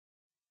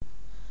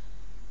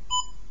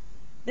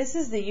This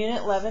is the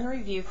Unit 11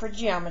 review for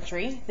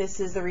geometry. This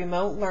is the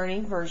remote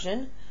learning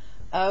version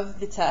of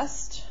the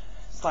test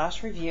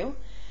 / review.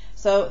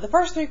 So the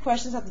first three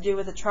questions have to do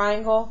with the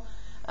triangle.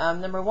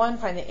 Number one,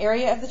 find the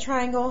area of the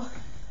triangle.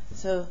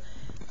 So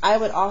I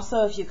would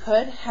also, if you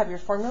could, have your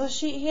formula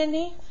sheet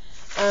handy.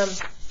 You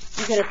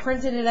could have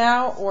printed it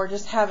out or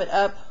just have it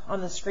up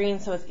on the screen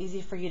so it's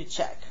easy for you to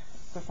check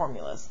the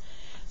formulas.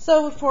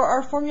 So for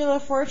our formula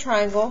for a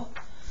triangle,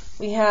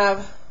 we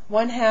have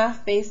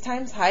 1/2 base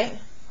times height.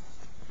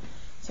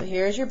 So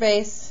here's your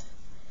base,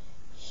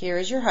 here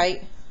is your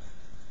height.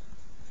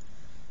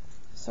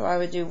 So I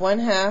would do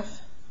 1/2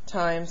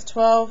 times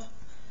 12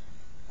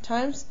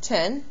 times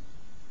 10.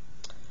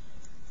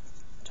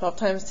 12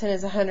 times 10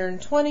 is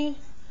 120.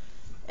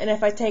 And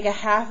if I take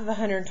 1/2 of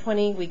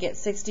 120, we get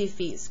 60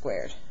 feet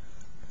squared.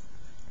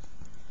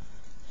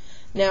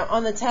 Now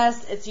on the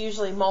test, it's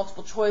usually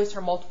multiple choice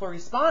or multiple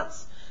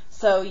response.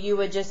 So you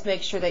would just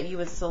make sure that you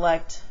would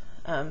select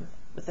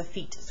with the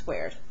feet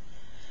squared.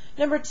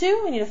 Number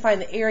two, we need to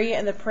find the area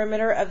and the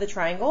perimeter of the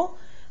triangle.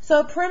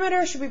 So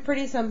perimeter should be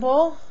pretty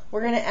simple.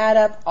 We're going to add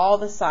up all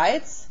the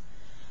sides.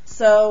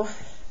 So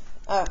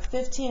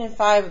 15 and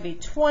 5 would be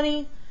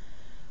 20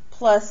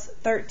 plus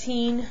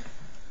 13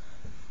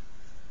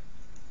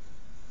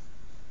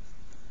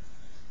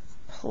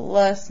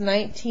 plus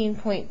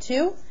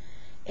 19.2.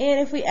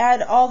 And if we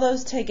add all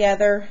those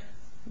together,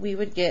 we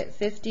would get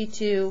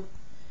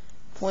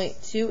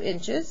 52.2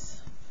 inches.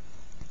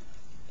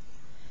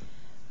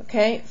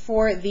 Okay,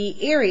 for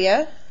the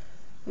area,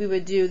 we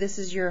would do, this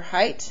is your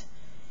height,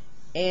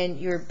 and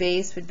your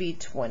base would be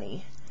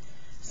 20.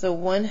 So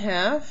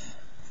 1/2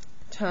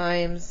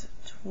 times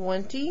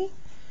 20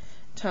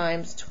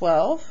 times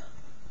 12.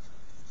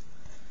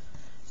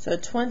 So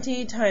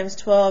 20 times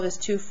 12 is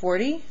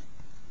 240.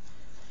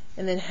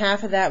 And then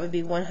half of that would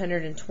be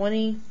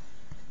 120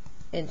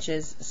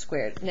 inches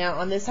squared. Now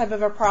on this type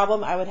of a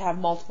problem, I would have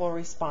multiple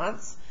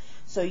response.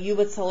 So you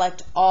would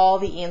select all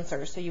the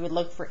answers. So you would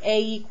look for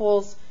A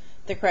equals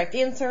the correct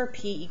answer,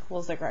 P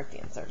equals the correct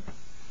answer.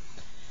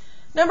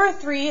 Number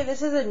three,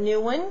 this is a new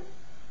one.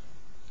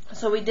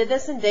 So we did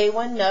this in day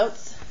one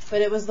notes, but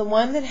it was the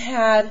one that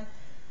had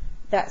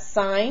that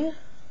sign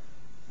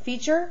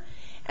feature.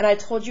 And I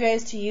told you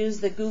guys to use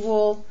the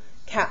Google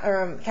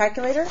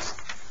calculator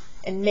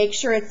and make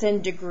sure it's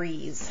in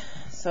degrees.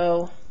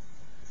 So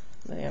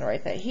I'm going to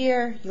write that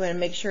here. You want to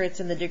make sure it's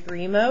in the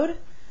degree mode.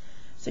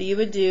 So you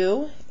would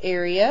do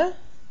area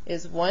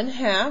is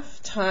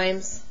 1/2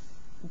 times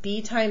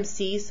B times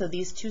C, so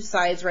these two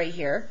sides right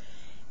here,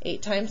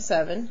 8 times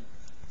 7,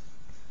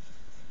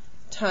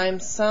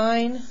 times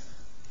sine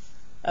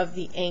of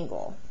the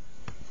angle.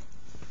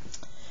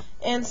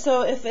 And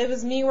so if it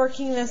was me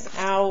working this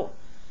out,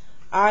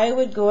 I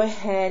would go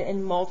ahead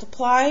and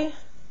multiply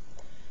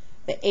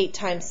the 8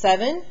 times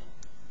 7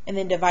 and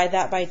then divide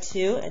that by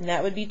 2, and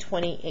that would be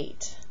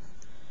 28.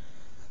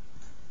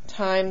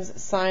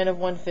 Times sine of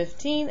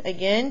 115,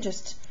 again,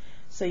 just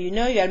so you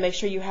know, you got to make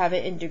sure you have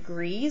it in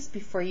degrees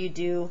before you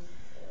do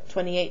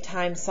 28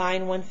 times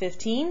sine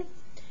 115.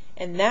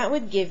 And that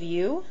would give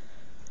you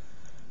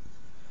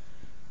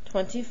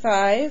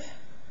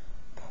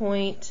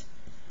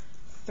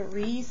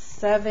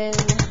 25.37.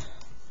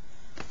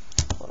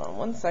 Hold on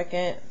one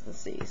second. Let's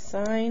see.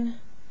 Sine.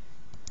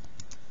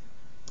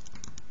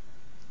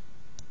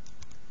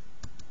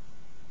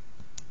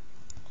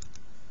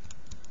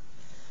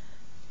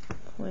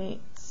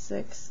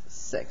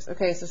 .66.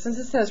 Okay, so since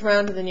it says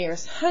round to the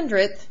nearest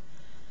hundredth,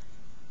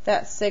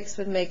 that 6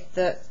 would make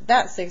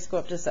that 6 go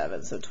up to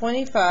 7. So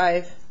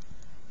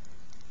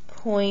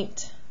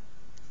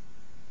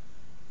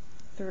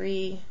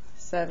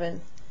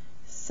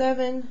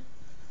 25.377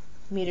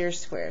 meters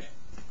squared.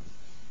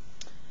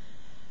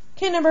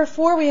 Okay, number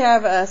 4, we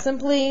have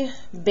simply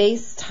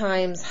base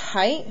times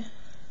height.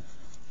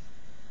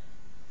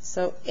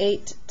 So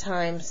 8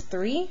 times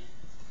 3,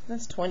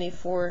 that's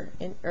 24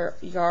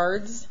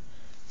 yards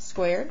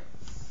squared.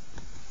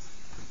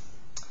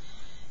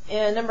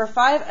 And number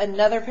 5,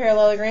 another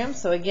parallelogram.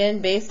 So again,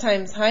 base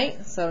times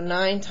height. So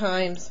 9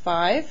 times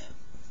 5.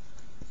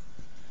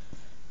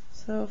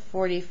 So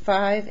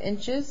 45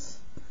 inches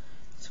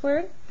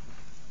squared.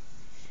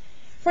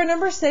 For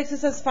number 6, it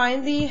says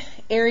find the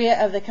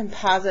area of the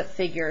composite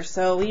figure.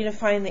 So we need to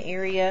find the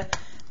area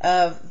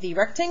of the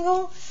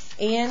rectangle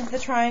and the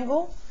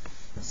triangle.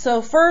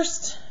 So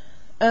first,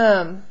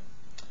 the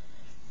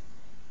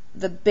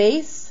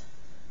base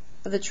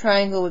of the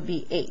triangle would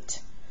be 8.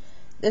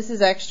 This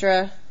is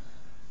extra.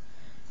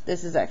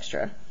 This is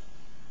extra.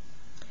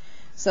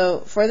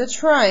 So for the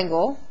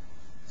triangle,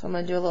 so I'm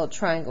going to do a little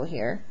triangle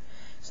here.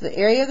 So the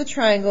area of the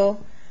triangle,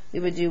 we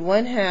would do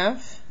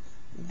 1/2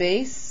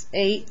 base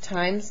 8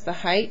 times the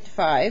height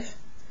 5.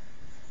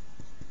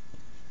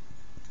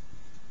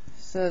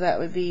 So that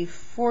would be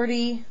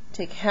 40.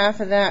 Take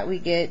half of that, we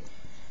get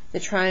the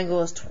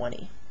triangle is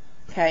 20.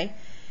 Okay.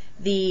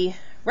 The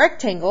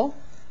rectangle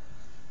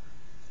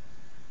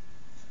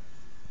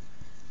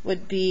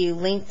would be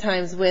length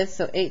times width,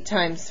 so 8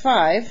 times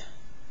 5.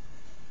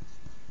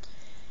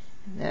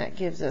 And that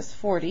gives us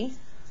 40.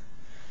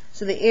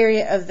 So the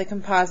area of the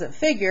composite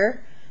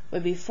figure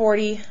would be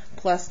 40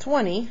 plus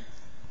 20,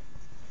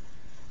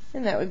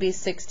 and that would be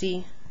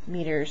 60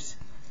 meters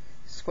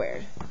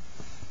squared.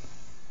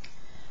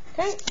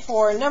 Okay,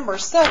 for number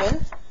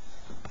 7,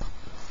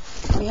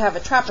 we have a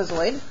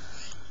trapezoid.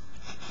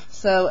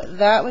 So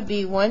that would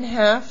be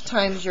 1/2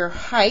 times your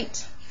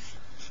height.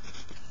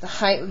 The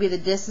height would be the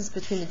distance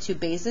between the two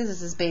bases.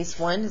 This is base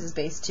 1, this is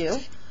base 2.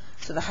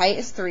 So the height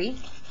is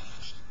 3.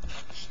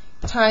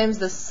 Times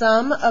the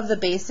sum of the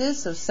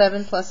bases, so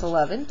 7 plus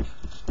 11.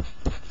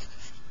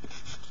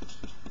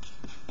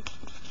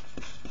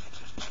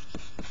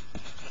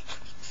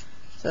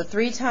 So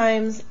 3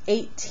 times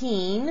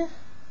 18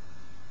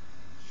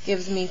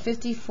 gives me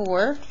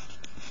 54.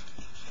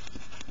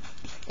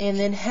 And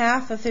then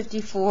half of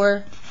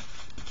 54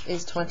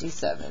 is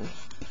 27.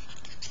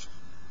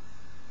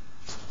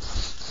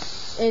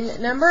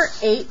 In number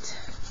 8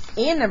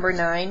 and number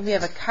 9, we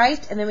have a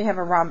kite and then we have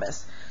a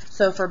rhombus.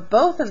 So for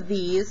both of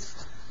these,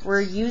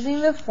 we're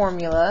using the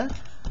formula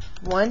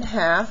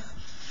 1/2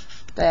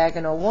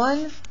 diagonal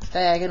 1,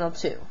 diagonal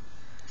 2.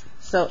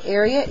 So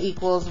area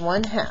equals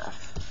 1/2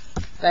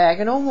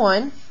 diagonal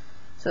 1,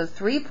 so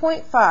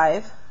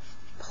 3.5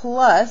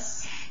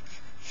 plus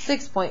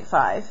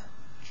 6.5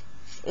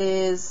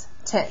 is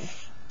 10.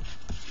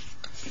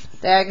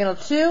 Diagonal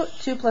 2,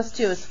 2 plus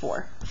 2 is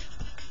 4.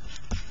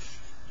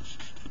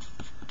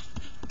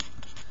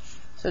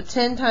 So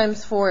 10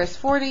 times 4 is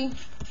 40.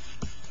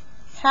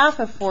 Half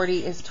of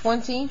 40 is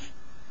 20,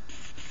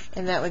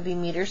 and that would be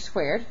meters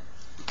squared.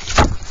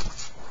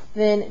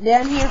 Then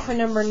down here for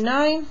number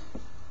 9,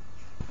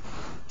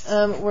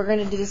 we're going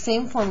to do the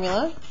same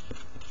formula.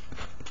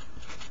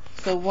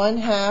 So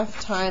 1/2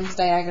 times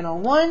diagonal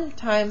 1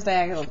 times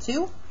diagonal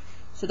 2.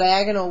 So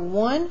diagonal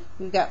 1,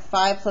 we've got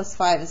 5 plus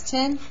 5 is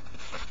 10.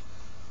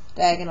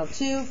 Diagonal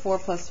 2, 4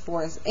 plus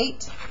 4 is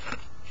 8.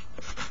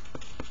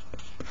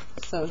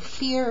 So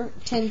here,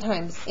 10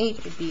 times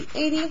 8 would be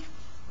 80.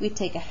 We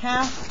take a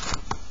half,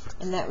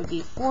 and that would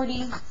be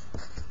 40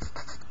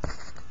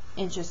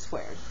 inches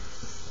squared.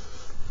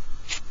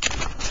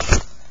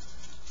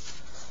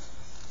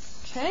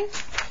 Okay.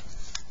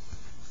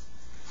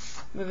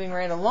 Moving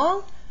right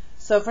along.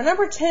 So for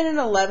number 10 and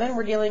 11,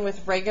 we're dealing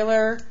with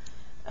regular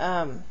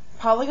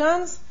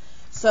polygons.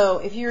 So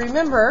if you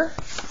remember,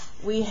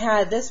 we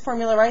had this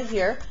formula right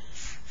here.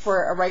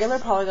 For a regular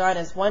polygon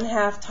is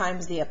 1/2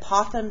 times the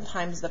apothem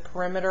times the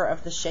perimeter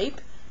of the shape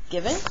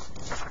given.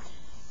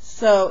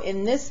 So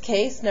in this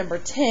case, number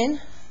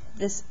 10,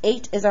 this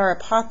 8 is our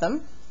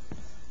apothem.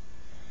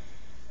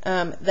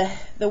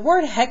 The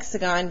word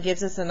hexagon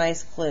gives us a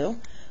nice clue.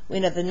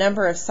 We know the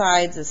number of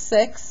sides is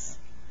 6.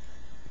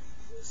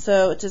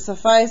 So to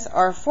suffice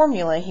our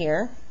formula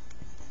here,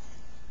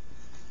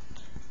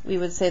 we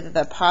would say that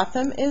the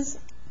apothem is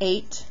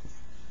 8.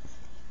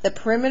 The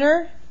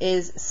perimeter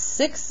is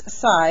 6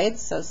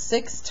 sides, so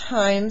 6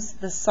 times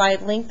the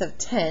side length of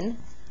 10.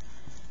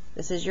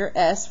 This is your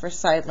S for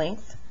side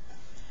length.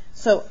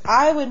 So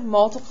I would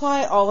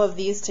multiply all of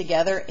these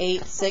together,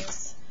 8,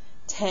 6,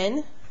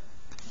 10,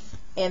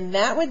 and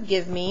that would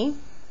give me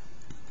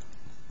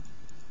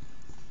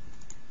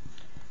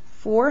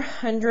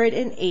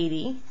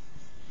 480.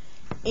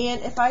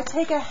 And if I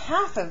take a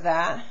half of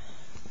that,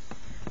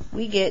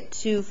 we get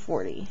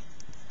 240.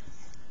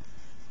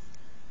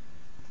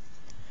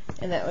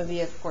 And that would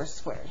be, of course,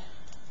 squared.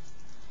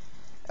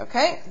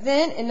 Okay,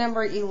 then in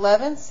number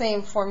 11,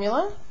 same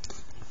formula.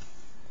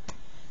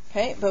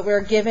 Okay, but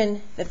we're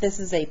given that this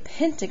is a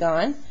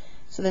pentagon,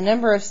 so the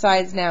number of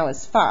sides now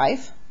is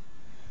 5.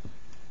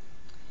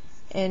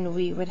 And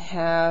we would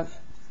have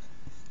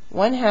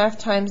 1/2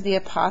 times the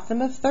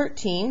apothem of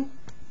 13.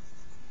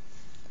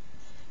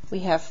 We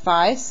have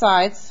 5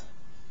 sides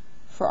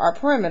for our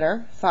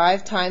perimeter,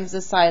 5 times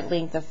the side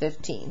length of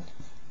 15.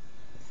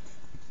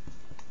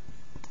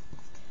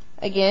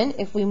 Again,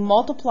 if we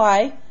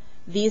multiply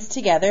these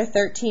together,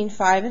 13,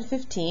 5, and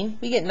 15,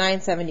 we get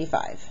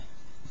 975.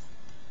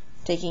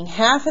 Taking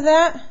half of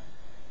that,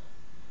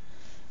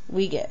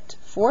 we get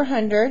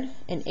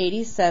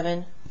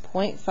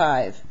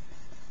 487.5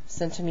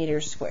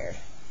 centimeters squared.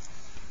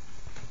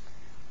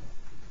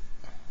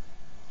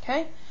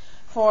 Okay,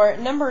 for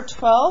number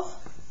 12,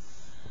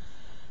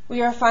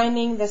 we are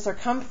finding the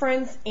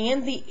circumference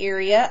and the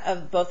area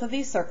of both of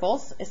these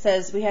circles. It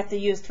says we have to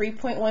use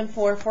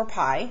 3.14 for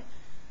pi.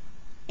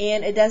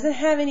 And it doesn't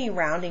have any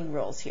rounding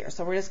rules here,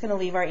 so we're just going to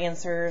leave our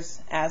answers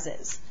as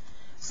is.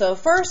 So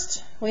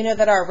first, we know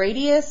that our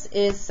radius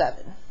is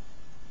 7.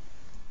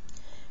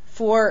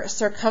 For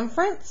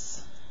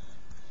circumference,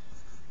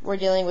 we're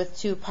dealing with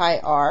 2 pi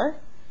r.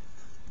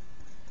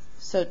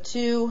 So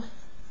 2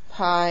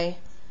 pi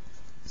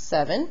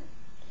 7.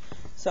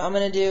 So I'm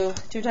going to do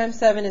 2 times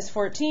 7 is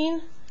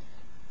 14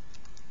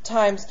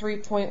 times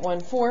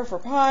 3.14 for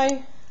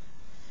pi,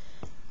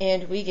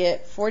 and we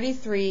get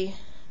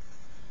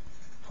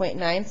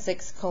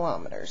 43.96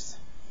 kilometers.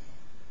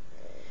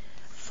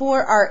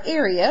 For our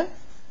area,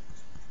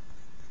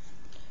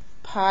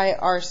 pi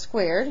r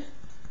squared,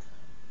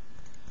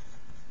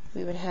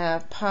 we would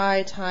have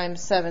pi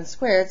times 7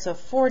 squared, so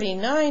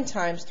 49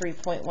 times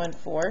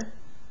 3.14,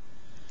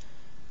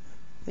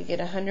 we get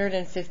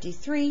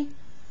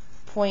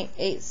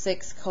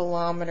 153.86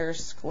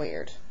 kilometers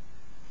squared.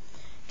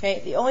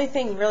 Okay, the only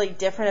thing really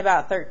different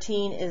about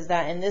 13 is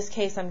that in this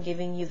case I'm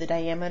giving you the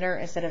diameter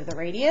instead of the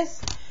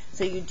radius,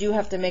 so you do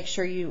have to make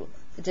sure you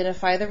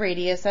identify the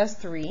radius as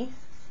 3.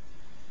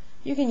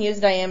 You can use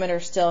diameter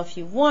still if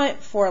you want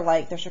for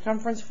like the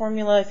circumference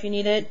formula if you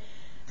need it,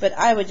 but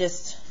I would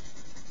just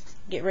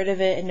get rid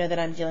of it and know that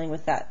I'm dealing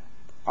with that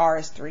r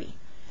is 3.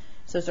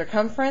 So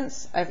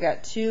circumference, I've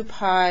got 2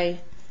 pi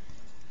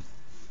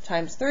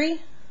times 3,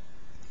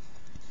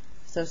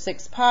 so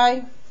 6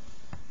 pi,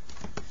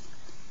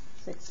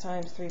 6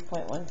 times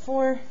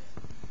 3.14,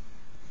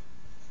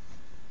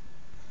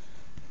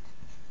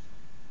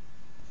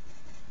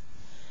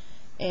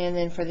 and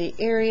then for the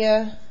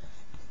area,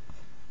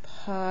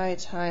 pi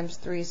times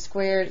 3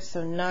 squared,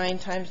 so 9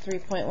 times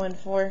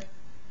 3.14,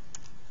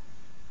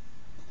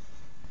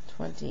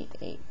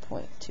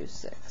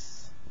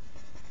 28.26.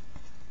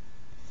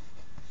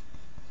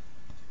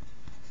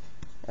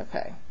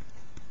 Okay.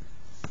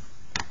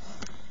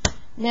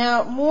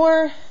 Now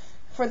more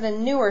for the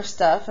newer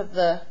stuff of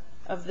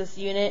this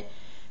unit.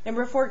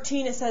 Number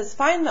 14, it says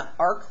find the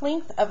arc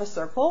length of a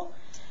circle.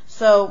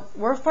 So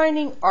we're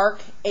finding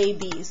arc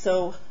AB.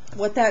 So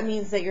what that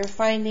means that you're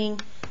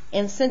finding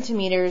in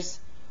centimeters,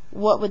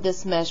 what would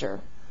this measure?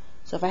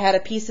 So if I had a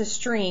piece of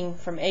string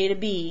from A to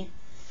B,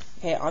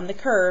 okay, on the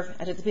curve,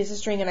 I took the piece of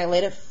string and I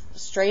laid it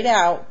straight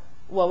out,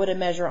 what would it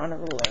measure on a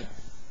ruler?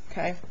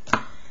 Okay.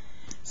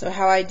 So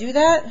how I do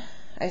that,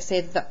 I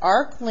say that the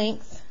arc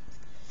length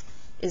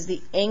is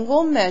the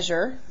angle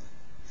measure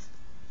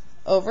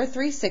over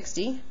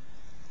 360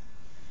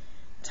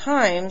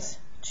 times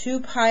 2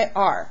 pi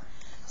r.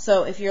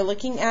 So if you're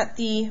looking at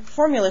the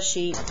formula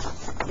sheet,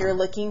 you're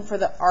looking for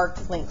the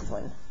arc length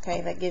one. Okay,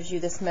 that gives you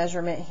this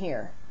measurement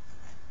here.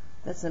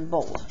 That's in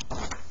bold.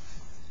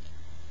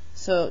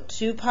 So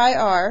 2 pi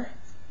r,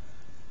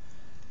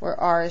 where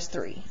r is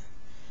 3.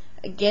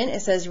 Again, it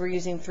says we're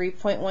using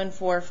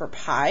 3.14 for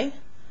pi,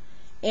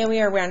 and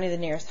we are rounding the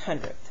nearest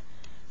hundredth.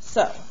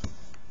 So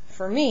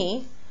for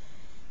me,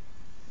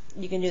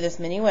 you can do this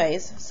many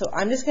ways. So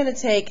I'm just going to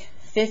take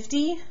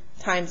 50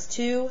 times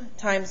 2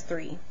 times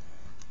 3.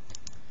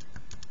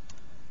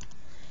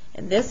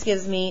 And this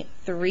gives me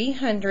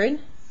 300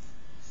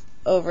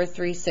 over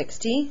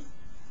 360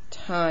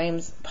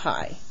 times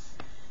pi.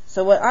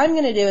 So what I'm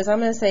going to do is I'm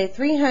going to say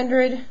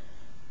 300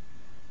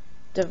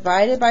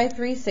 divided by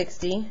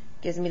 360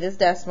 gives me this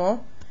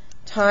decimal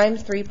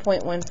times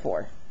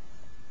 3.14.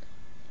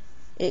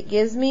 It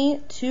gives me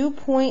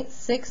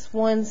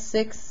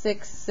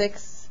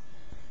 2.61666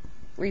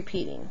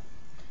 repeating.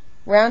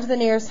 Round to the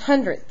nearest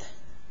hundredth.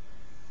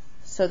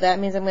 So that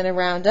means I'm going to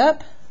round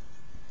up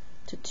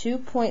to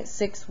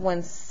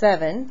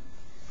 2.617,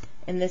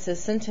 and this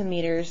is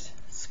centimeters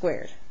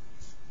squared.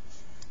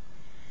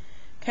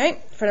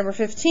 Okay, for number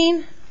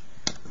 15,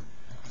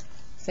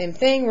 same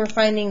thing, we're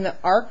finding the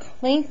arc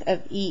length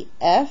of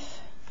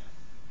EF.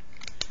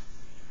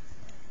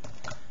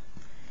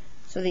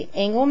 So the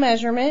angle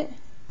measurement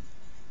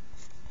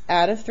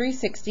out of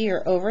 360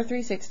 or over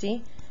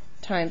 360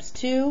 times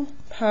 2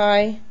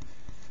 pi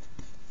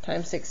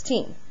times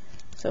 16.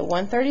 So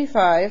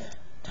 135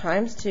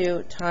 times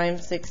 2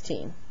 times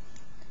 16.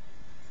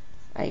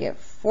 I get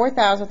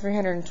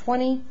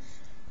 4,320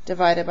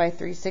 divided by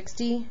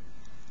 360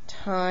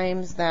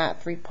 times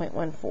that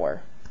 3.14.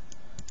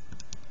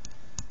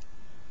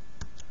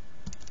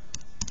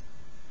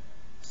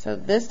 So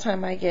this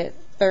time I get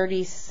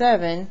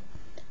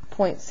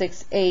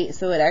 37.68.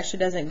 So it actually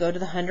doesn't go to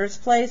the hundredths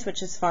place,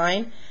 which is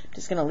fine. I'm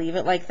just going to leave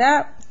it like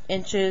that.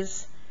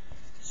 Inches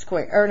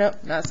squared, or no,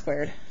 not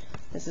squared.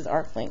 This is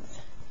arc length.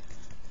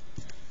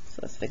 So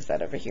let's fix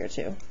that over here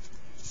too.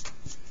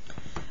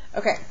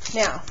 Okay,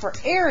 now for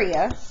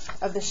area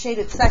of the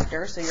shaded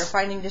sector, so you're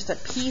finding just a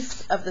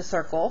piece of the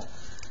circle,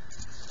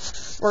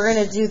 we're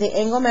going to do the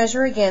angle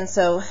measure again.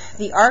 So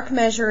the arc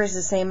measure is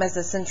the same as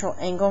the central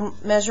angle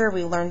measure.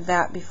 We learned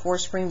that before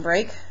spring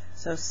break.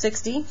 So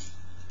 60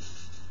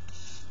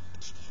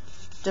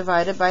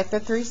 divided by the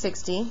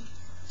 360.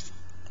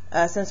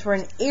 Since we're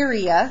in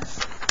area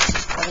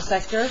of a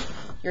sector,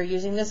 you're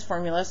using this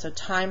formula, so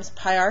times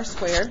pi r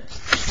squared.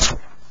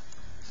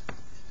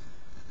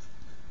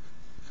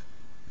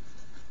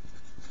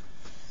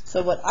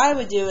 So what I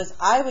would do is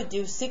I would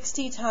do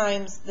 60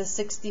 times the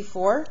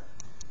 64.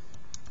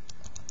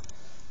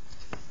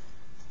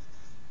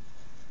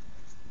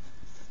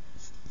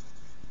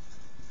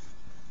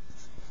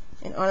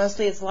 And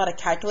honestly, it's a lot of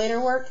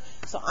calculator work.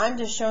 So I'm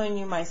just showing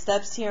you my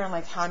steps here and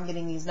like how I'm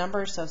getting these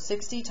numbers. So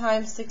 60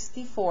 times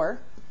 64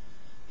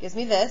 gives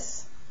me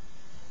this.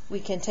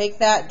 We can take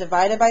that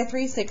divided by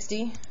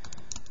 360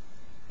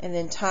 and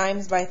then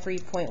times by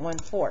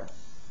 3.14.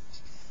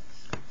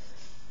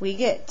 We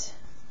get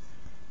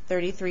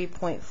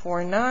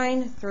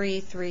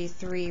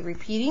 33.49333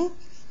 repeating.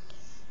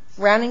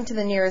 Rounding to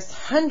the nearest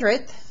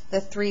hundredth, the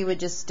 3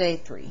 would just stay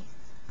 3.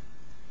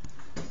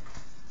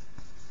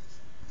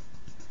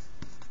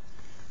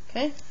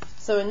 Okay,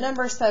 so in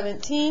number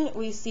 17,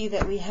 we see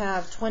that we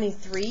have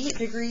 23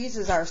 degrees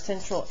as our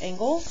central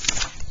angle.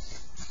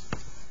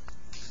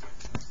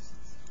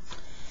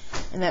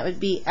 And that would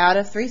be out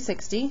of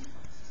 360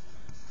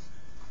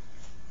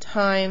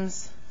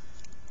 times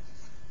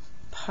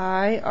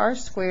pi r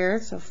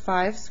squared, so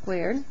 5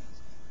 squared.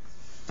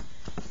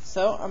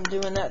 So I'm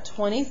doing that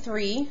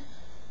 23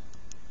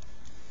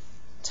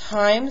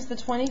 times the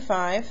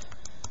 25.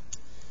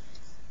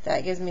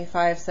 That gives me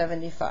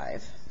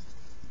 575.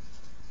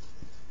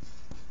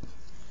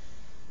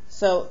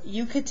 So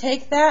you could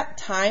take that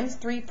times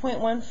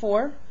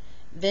 3.14,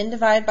 then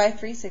divide by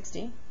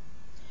 360.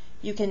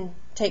 You can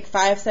take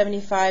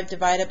 575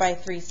 divided by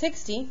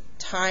 360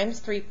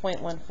 times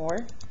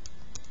 3.14.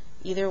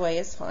 Either way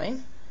is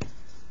fine.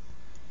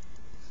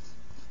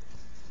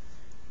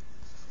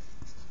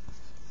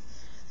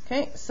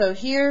 Okay, so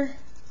here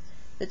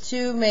the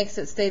 2 makes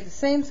it stay the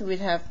same, so we'd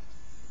have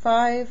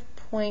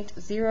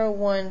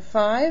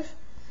 5.015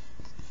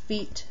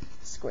 feet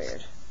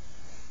squared.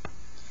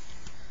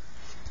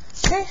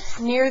 Okay,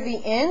 near the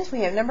end,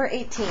 we have number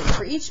 18.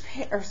 For each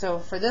pair, so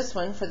for this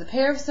one, for the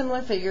pair of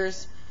similar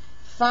figures,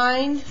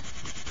 find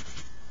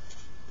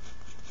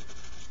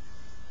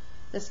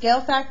the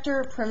scale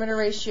factor, perimeter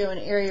ratio,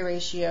 and area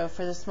ratio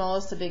for the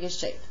smallest to biggest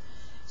shape.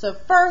 So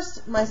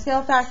first, my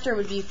scale factor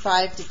would be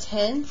 5 to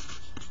 10,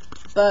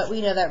 but we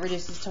know that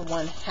reduces to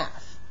 1/2.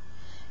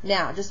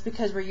 Now, just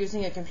because we're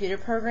using a computer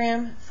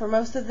program for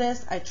most of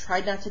this, I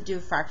tried not to do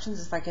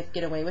fractions if I could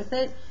get away with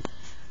it.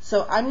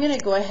 So I'm going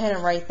to go ahead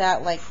and write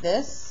that like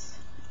this.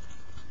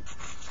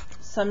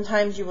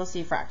 Sometimes you will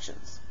see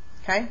fractions.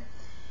 Okay?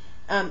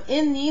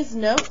 In these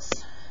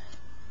notes,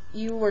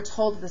 you were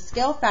told the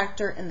scale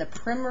factor and the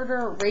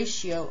perimeter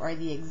ratio are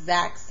the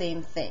exact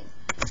same thing.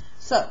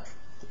 So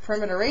the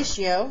perimeter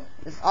ratio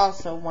is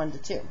also 1 to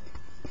 2.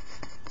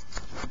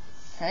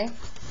 Okay?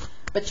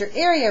 But your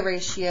area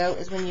ratio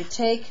is when you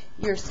take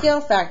your scale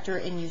factor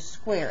and you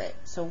square it.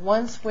 So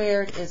 1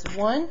 squared is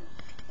 1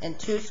 and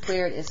 2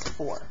 squared is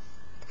 4.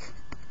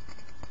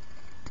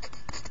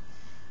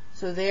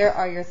 So there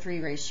are your 3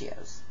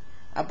 ratios.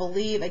 I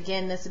believe,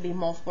 again, this would be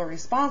multiple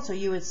response, so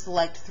you would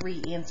select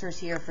 3 answers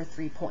here for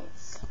 3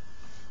 points.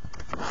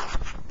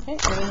 Okay,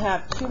 then we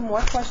have 2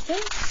 more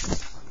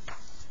questions.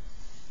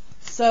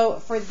 So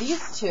for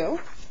these 2,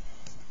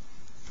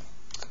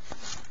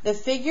 the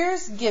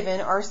figures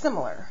given are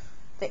similar.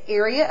 The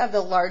area of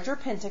the larger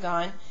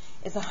pentagon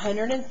is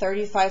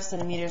 135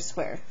 centimeters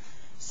squared.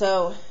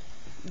 So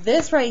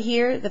this right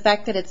here, the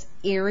fact that it's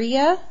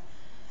area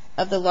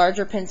of the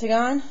larger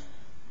pentagon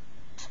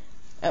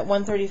at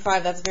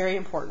 135, that's very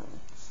important.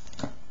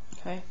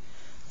 Okay,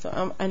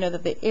 so I know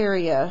that the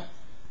area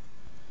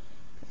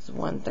is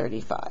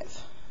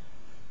 135.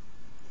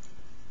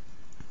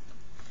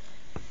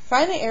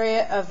 Find the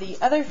area of the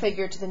other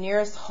figure to the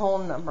nearest whole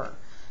number.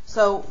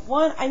 So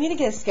I need to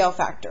get a scale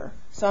factor.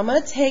 So I'm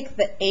going to take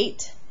the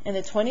 8 and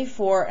the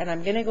 24, and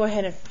I'm going to go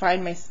ahead and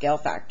find my scale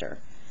factor.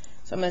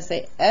 So I'm going to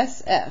say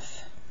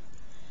SF.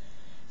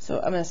 So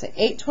I'm going to say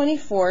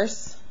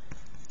 8/24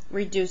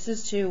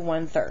 reduces to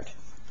 1/3.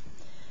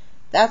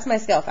 That's my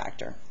scale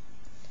factor.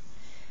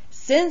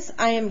 Since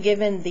I am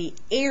given the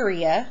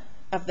area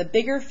of the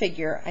bigger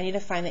figure, I need to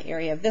find the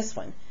area of this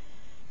one.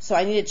 So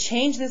I need to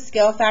change the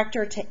scale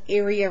factor to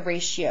area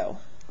ratio.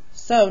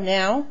 So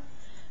now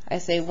I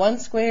say 1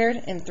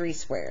 squared and 3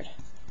 squared.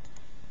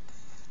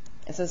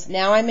 And since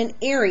now I'm in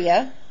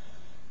area,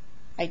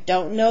 I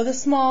don't know the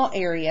small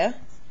area.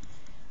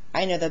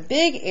 I know the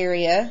big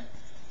area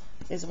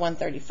is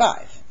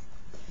 135.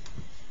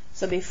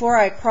 So before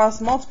I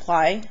cross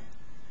multiply,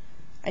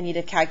 I need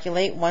to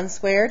calculate 1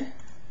 squared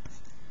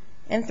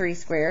and 3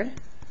 squared.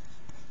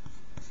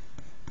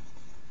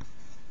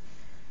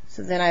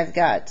 So then I've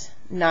got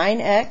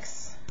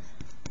 9x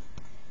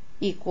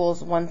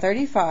equals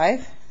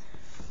 135.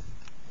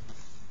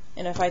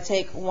 And if I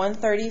take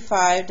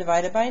 135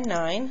 divided by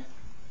 9,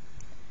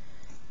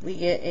 we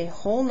get a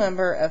whole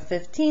number of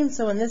 15.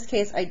 So in this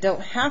case, I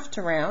don't have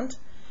to round.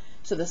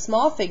 So the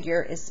small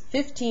figure is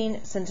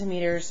 15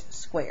 centimeters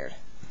squared.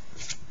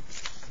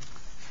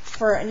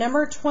 For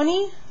number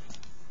 20,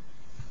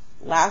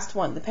 last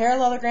one, the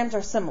parallelograms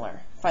are similar.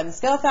 Find the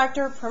scale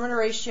factor, perimeter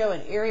ratio,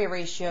 and area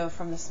ratio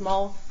from the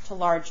small to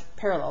large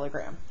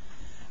parallelogram.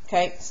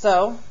 Okay,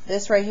 so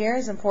this right here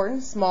is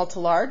important, small to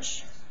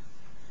large.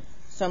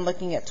 So I'm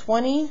looking at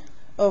 20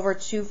 over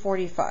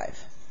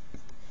 245.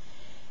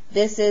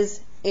 This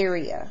is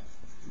area,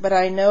 but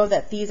I know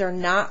that these are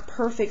not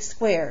perfect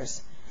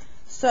squares.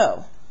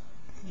 So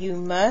you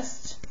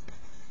must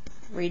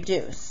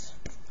reduce.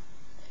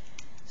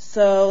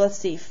 So let's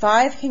see,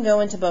 5 can go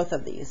into both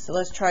of these. So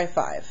let's try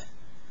 5.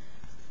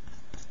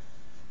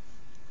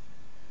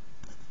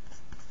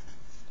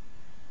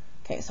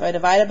 Okay, so I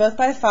divided both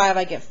by 5.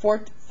 I get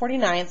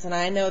 49ths, and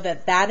I know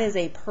that that is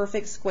a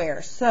perfect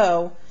square.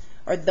 So,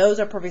 or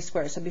those are perfect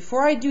squares. So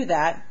before I do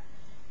that,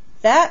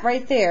 that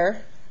right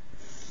there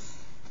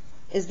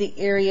is the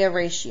area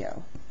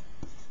ratio.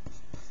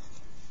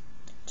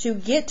 To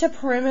get to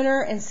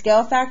perimeter and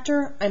scale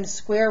factor, I'm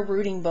square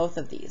rooting both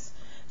of these.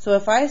 So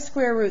if I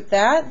square root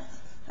that,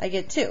 I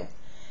get 2.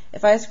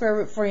 If I square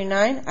root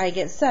 49, I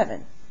get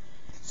 7.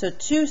 So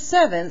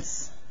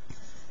 2/7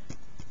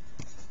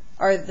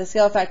 are the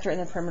scale factor and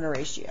the perimeter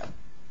ratio.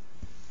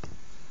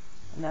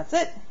 And that's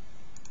it.